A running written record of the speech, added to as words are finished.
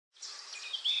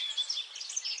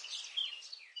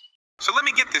So let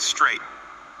me get this straight.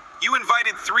 You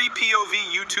invited 3 POV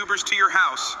YouTubers to your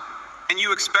house, and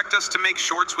you expect us to make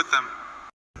shorts with them?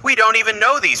 We don't even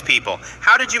know these people.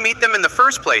 How did you meet them in the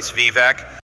first place, Vivek?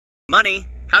 Money,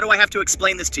 how do I have to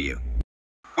explain this to you?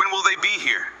 When will they be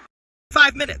here?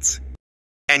 5 minutes.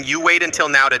 And you wait until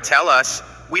now to tell us?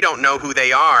 We don't know who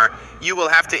they are. You will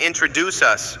have to introduce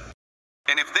us.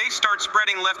 And if they start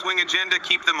spreading left-wing agenda,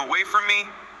 keep them away from me.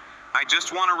 I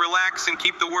just want to relax and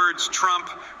keep the words Trump,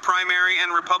 primary,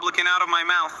 and Republican out of my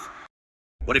mouth.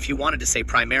 What if you wanted to say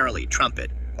primarily trumpet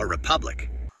or republic?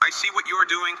 I see what you're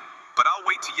doing, but I'll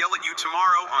wait to yell at you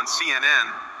tomorrow on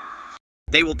CNN.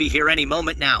 They will be here any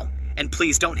moment now, and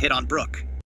please don't hit on Brooke.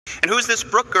 And who's this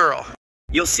Brooke girl?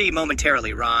 You'll see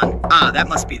momentarily, Ron. Ah, that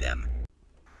must be them.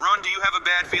 Ron, do you have a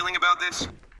bad feeling about this?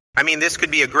 I mean, this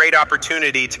could be a great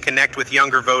opportunity to connect with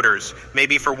younger voters.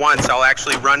 Maybe for once I'll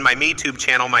actually run my MeTube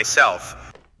channel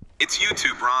myself. It's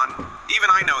YouTube, Ron. Even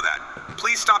I know that.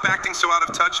 Please stop acting so out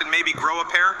of touch and maybe grow a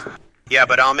pair. Yeah,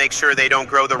 but I'll make sure they don't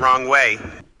grow the wrong way.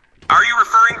 Are you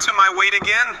referring to my weight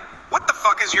again? What the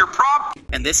fuck is your problem?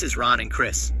 And this is Ron and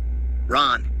Chris.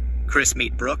 Ron, Chris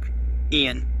meet Brooke,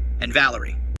 Ian, and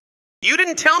Valerie. You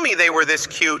didn't tell me they were this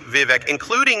cute, Vivek,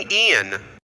 including Ian.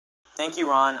 Thank you,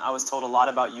 Ron. I was told a lot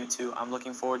about you two. I'm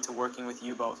looking forward to working with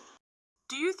you both.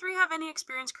 Do you three have any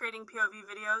experience creating POV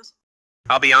videos?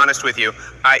 I'll be honest with you.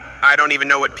 I don't even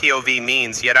know what POV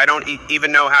means, yet I don't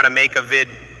even know how to make a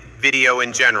video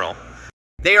in general.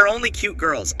 They are only cute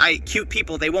girls. Cute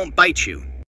people, they won't bite you.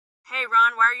 Hey,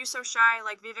 Ron, why are you so shy?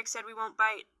 Like Vivek said, we won't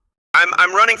bite.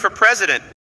 I'm running for president.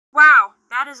 Wow,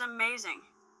 that is amazing.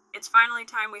 It's finally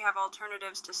time we have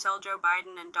alternatives to sell Joe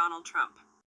Biden and Donald Trump.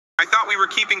 I thought we were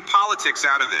keeping politics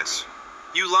out of this.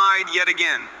 You lied yet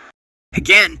again.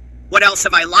 Again? What else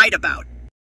have I lied about?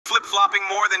 Flip-flopping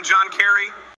more than John Kerry?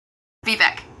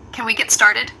 Vivek, can we get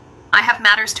started? I have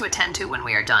matters to attend to when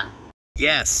we are done.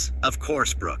 Yes, of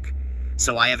course, Brooke.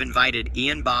 So I have invited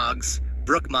Ian Boggs,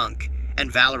 Brooke Monk,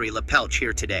 and Valerie LaPelch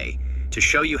here today to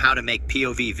show you how to make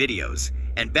POV videos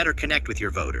and better connect with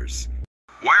your voters.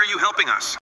 Why are you helping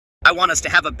us? I want us to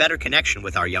have a better connection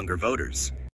with our younger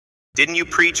voters. Didn't you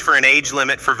preach for an age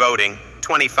limit for voting?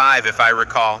 25, if I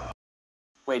recall.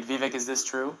 Wait, Vivek, is this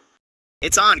true?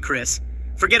 It's on, Chris.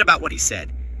 Forget about what he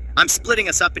said. I'm splitting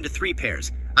us up into 3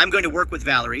 pairs. I'm going to work with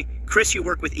Valerie, Chris you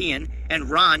work with Ian, and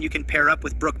Ron you can pair up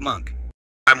with Brooke Monk.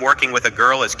 I'm working with a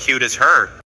girl as cute as her.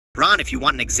 Ron, if you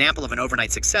want an example of an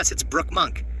overnight success, it's Brooke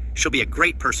Monk. She'll be a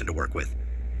great person to work with.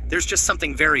 There's just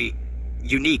something very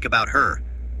unique about her.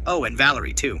 Oh, and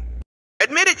Valerie, too.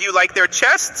 Admit it, you like their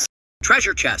chests?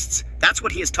 Treasure chests. That's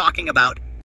what he is talking about.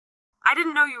 I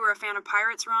didn't know you were a fan of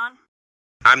pirates, Ron.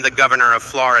 I'm the governor of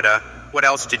Florida. What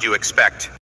else did you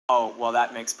expect? Oh, well,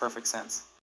 that makes perfect sense.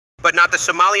 But not the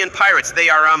Somalian pirates. They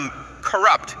are,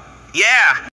 corrupt.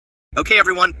 Yeah! Okay,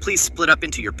 everyone, please split up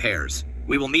into your pairs.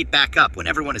 We will meet back up when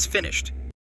everyone is finished.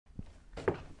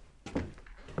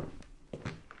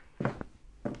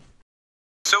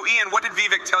 So, Ian, what did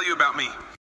Vivek tell you about me?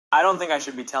 I don't think I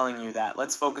should be telling you that.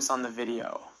 Let's focus on the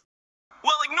video.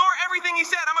 Well, ignore everything he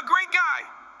said. I'm a great guy.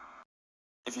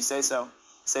 If you say so.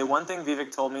 Say one thing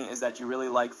Vivek told me is that you really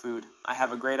like food. I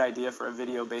have a great idea for a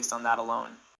video based on that alone.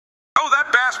 Oh,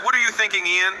 that bass. What are you thinking,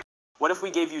 Ian? What if we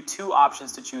gave you 2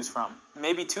 options to choose from?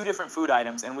 Maybe 2 different food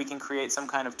items, and we can create some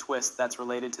kind of twist that's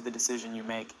related to the decision you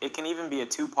make. It can even be a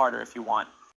 2-parter if you want.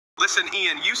 Listen,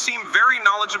 Ian, you seem very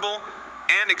knowledgeable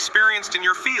and experienced in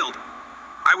your field.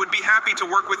 I would be happy to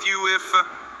work with you if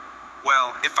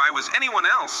I was anyone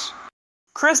else.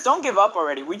 Chris, don't give up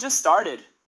already. We just started.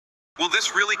 Will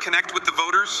this really connect with the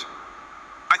voters?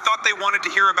 I thought they wanted to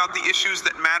hear about the issues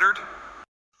that mattered.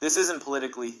 This isn't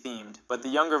politically themed, but the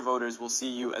younger voters will see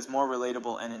you as more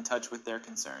relatable and in touch with their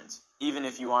concerns, even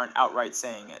if you aren't outright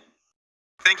saying it.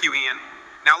 Thank you, Ian.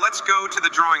 Now let's go to the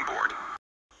drawing board.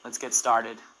 Let's get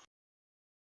started.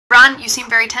 Ron, you seem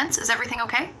very tense. Is everything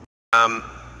okay?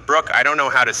 Brooke, I don't know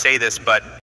how to say this, but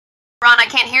Ron, I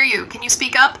can't hear you. Can you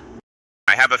speak up?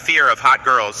 I have a fear of hot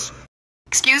girls.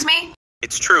 Excuse me?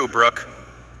 It's true, Brooke.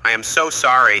 I am so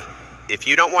sorry. If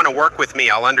you don't want to work with me,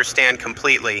 I'll understand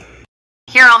completely.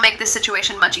 Here, I'll make this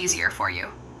situation much easier for you.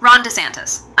 Ron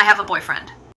Desantis. I have a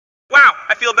boyfriend. Wow,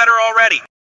 I feel better already.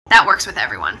 That works with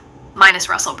everyone. Minus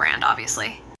Russell Brand,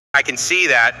 obviously. I can see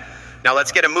that. Now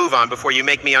let's get a move on before you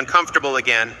make me uncomfortable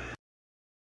again.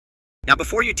 Now,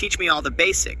 before you teach me all the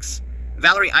basics,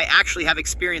 Valerie, I actually have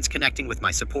experience connecting with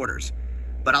my supporters,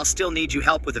 but I'll still need you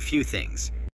help with a few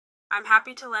things. I'm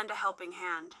happy to lend a helping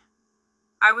hand.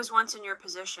 I was once in your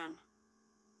position.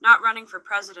 Not running for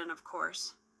president, of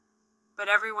course. But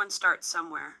everyone starts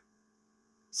somewhere.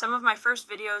 Some of my first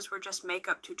videos were just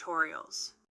makeup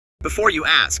tutorials. Before you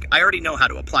ask, I already know how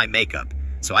to apply makeup,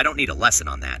 so I don't need a lesson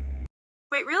on that.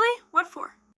 Wait, really? What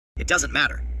for? It doesn't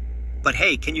matter. But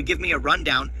hey, can you give me a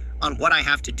rundown on what I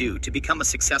have to do to become a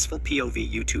successful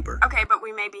POV YouTuber? Okay, but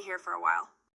we may be here for a while.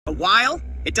 A while?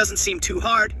 It doesn't seem too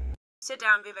hard. Sit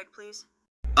down, Vivek, please.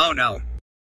 Oh no.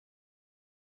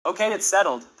 Okay, it's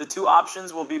settled. The two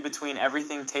options will be between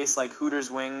everything tastes like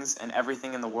Hooters wings and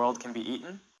everything in the world can be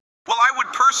eaten. Well, I would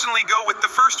personally go with the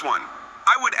first one.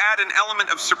 I would add an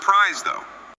element of surprise, though.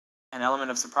 An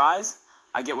element of surprise?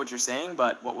 I get what you're saying,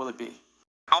 but what will it be?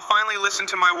 I'll finally listen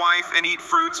to my wife and eat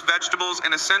fruits, vegetables,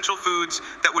 and essential foods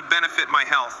that would benefit my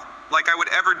health, like I would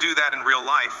ever do that in real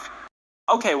life.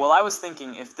 Okay, well, I was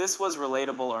thinking if this was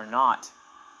relatable or not.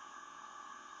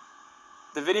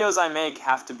 The videos I make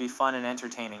have to be fun and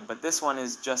entertaining, but this one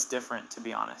is just different, to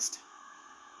be honest.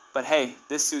 But hey,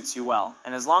 this suits you well,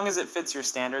 and as long as it fits your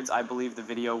standards, I believe the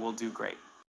video will do great.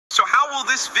 So how will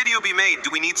this video be made? Do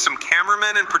we need some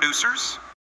cameramen and producers?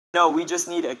 No, we just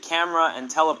need a camera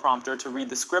and teleprompter to read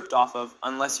the script off of,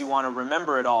 unless you want to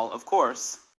remember it all, of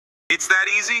course. It's that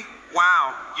easy?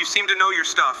 Wow, you seem to know your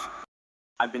stuff.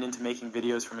 I've been into making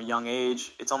videos from a young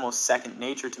age. It's almost second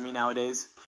nature to me nowadays.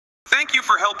 Thank you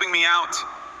for helping me out.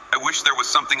 I wish there was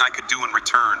something I could do in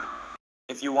return.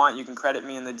 If you want, you can credit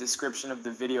me in the description of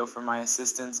the video for my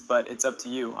assistance, but it's up to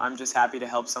you. I'm just happy to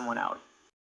help someone out.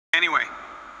 Anyway,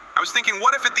 I was thinking,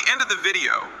 what if at the end of the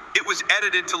video, it was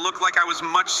edited to look like I was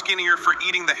much skinnier for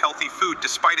eating the healthy food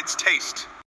despite its taste?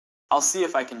 I'll see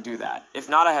if I can do that. If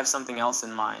not, I have something else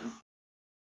in mind.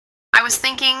 I was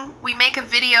thinking we make a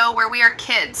video where we are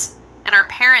kids, and our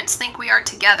parents think we are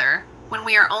together when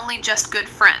we are only just good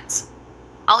friends.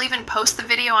 I'll even post the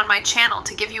video on my channel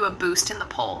to give you a boost in the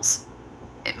polls.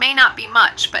 It may not be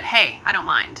much, but hey, I don't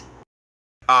mind.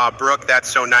 Brooke, that's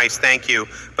so nice, thank you.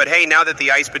 But hey, now that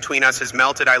the ice between us has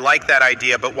melted, I like that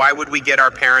idea, but why would we get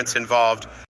our parents involved?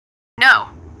 No,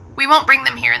 we won't bring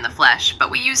them here in the flesh, but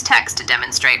we use text to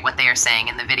demonstrate what they are saying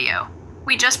in the video.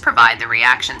 We just provide the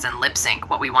reactions and lip sync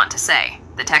what we want to say.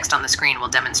 The text on the screen will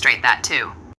demonstrate that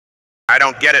too. I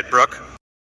don't get it, Brooke.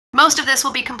 Most of this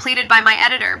will be completed by my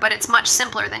editor, but it's much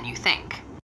simpler than you think.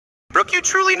 Brooke, you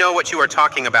truly know what you are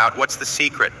talking about. What's the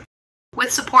secret?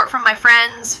 With support from my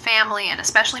friends, family, and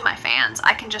especially my fans,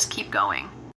 I can just keep going.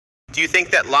 Do you think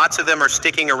that lots of them are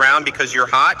sticking around because you're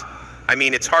hot? I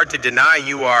mean, it's hard to deny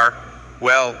you are,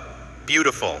 well,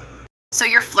 beautiful. So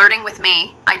you're flirting with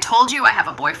me? I told you I have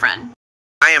a boyfriend.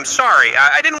 I am sorry.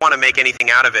 I didn't want to make anything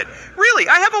out of it. Really,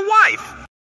 I have a wife.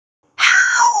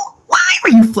 How? Why were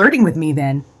you flirting with me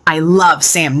then? I love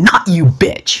Sam, not you,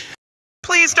 bitch.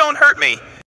 Please don't hurt me.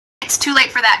 It's too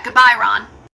late for that. Goodbye, Ron.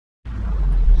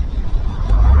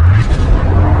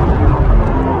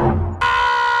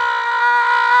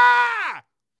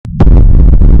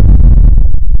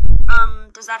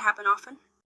 Does that happen often?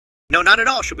 No, not at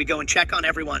all. Should we go and check on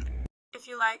everyone? If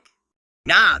you like.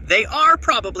 Nah, they are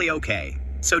probably okay.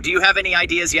 So do you have any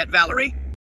ideas yet, Valerie?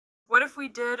 What if we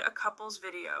did a couples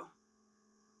video?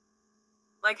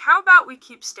 Like, how about we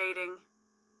keep stating,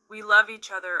 we love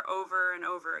each other over and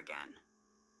over again?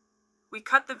 We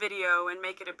cut the video and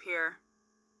make it appear.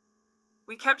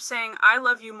 We kept saying, I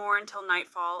love you more until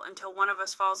nightfall, until one of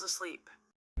us falls asleep.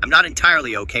 I'm not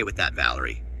entirely okay with that,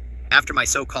 Valerie. After my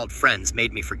so-called friends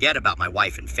made me forget about my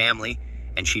wife and family,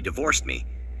 and she divorced me,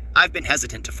 I've been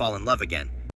hesitant to fall in love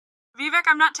again. Vivek,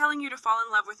 I'm not telling you to fall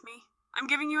in love with me. I'm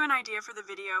giving you an idea for the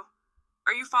video.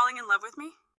 Are you falling in love with me?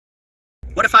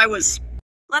 What if I was...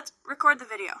 Let's record the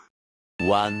video.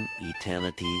 One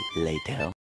eternity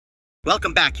later.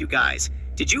 Welcome back, you guys.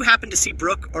 Did you happen to see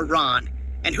Brooke or Ron?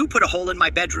 And who put a hole in my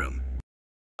bedroom?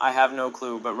 I have no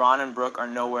clue, but Ron and Brooke are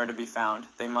nowhere to be found.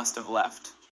 They must have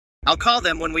left. I'll call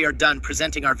them when we are done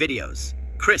presenting our videos.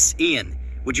 Chris, Ian,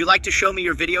 would you like to show me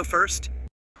your video first?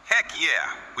 Heck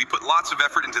yeah, we put lots of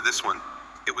effort into this one.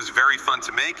 It was very fun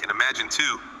to make and imagine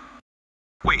too.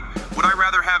 Wait, would I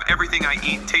rather have everything I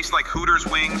eat taste like Hooters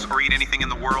wings or eat anything in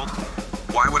the world?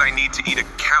 Why would I need to eat a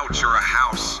couch or a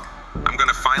house? I'm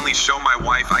gonna finally show my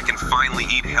wife I can finally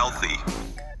eat healthy.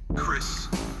 Chris,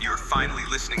 you're finally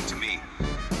listening to me.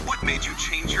 What made you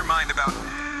change your mind about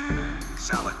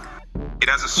salad? It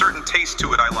has a certain taste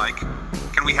to it I like.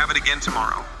 Can we have it again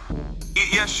tomorrow?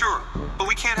 Yeah, sure, but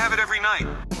we can't have it every night.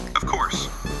 Of course.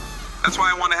 That's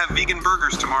why I want to have vegan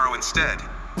burgers tomorrow instead.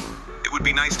 It would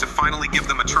be nice to finally give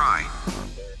them a try.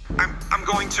 I'm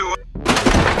going to...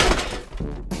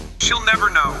 She'll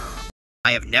never know.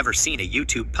 I have never seen a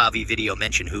YouTube POV video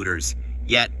mention Hooters,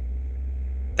 yet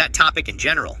that topic in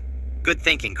general. Good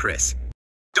thinking, Chris.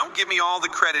 Don't give me all the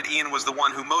credit. Ian was the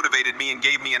one who motivated me and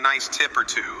gave me a nice tip or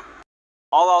two.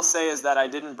 All I'll say is that I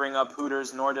didn't bring up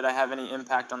Hooters, nor did I have any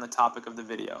impact on the topic of the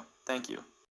video. Thank you.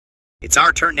 It's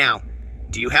our turn now.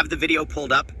 Do you have the video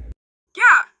pulled up?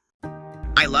 Yeah.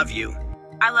 I love you.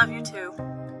 I love you too.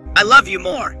 I love you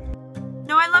more.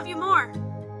 No, I love you more.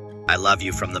 I love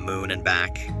you from the moon and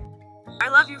back. I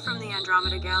love you from the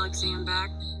Andromeda Galaxy and back.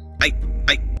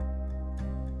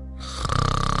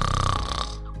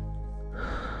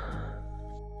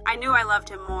 I knew I loved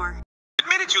him more.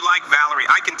 Admitted you like Valerie,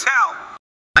 I can tell.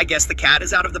 I guess the cat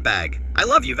is out of the bag. I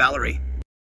love you, Valerie.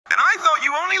 And I thought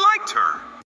you only liked her.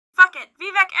 Fuck it.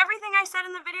 Vivek, everything I said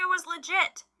in the video was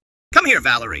legit. Come here,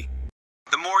 Valerie.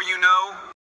 The more you know,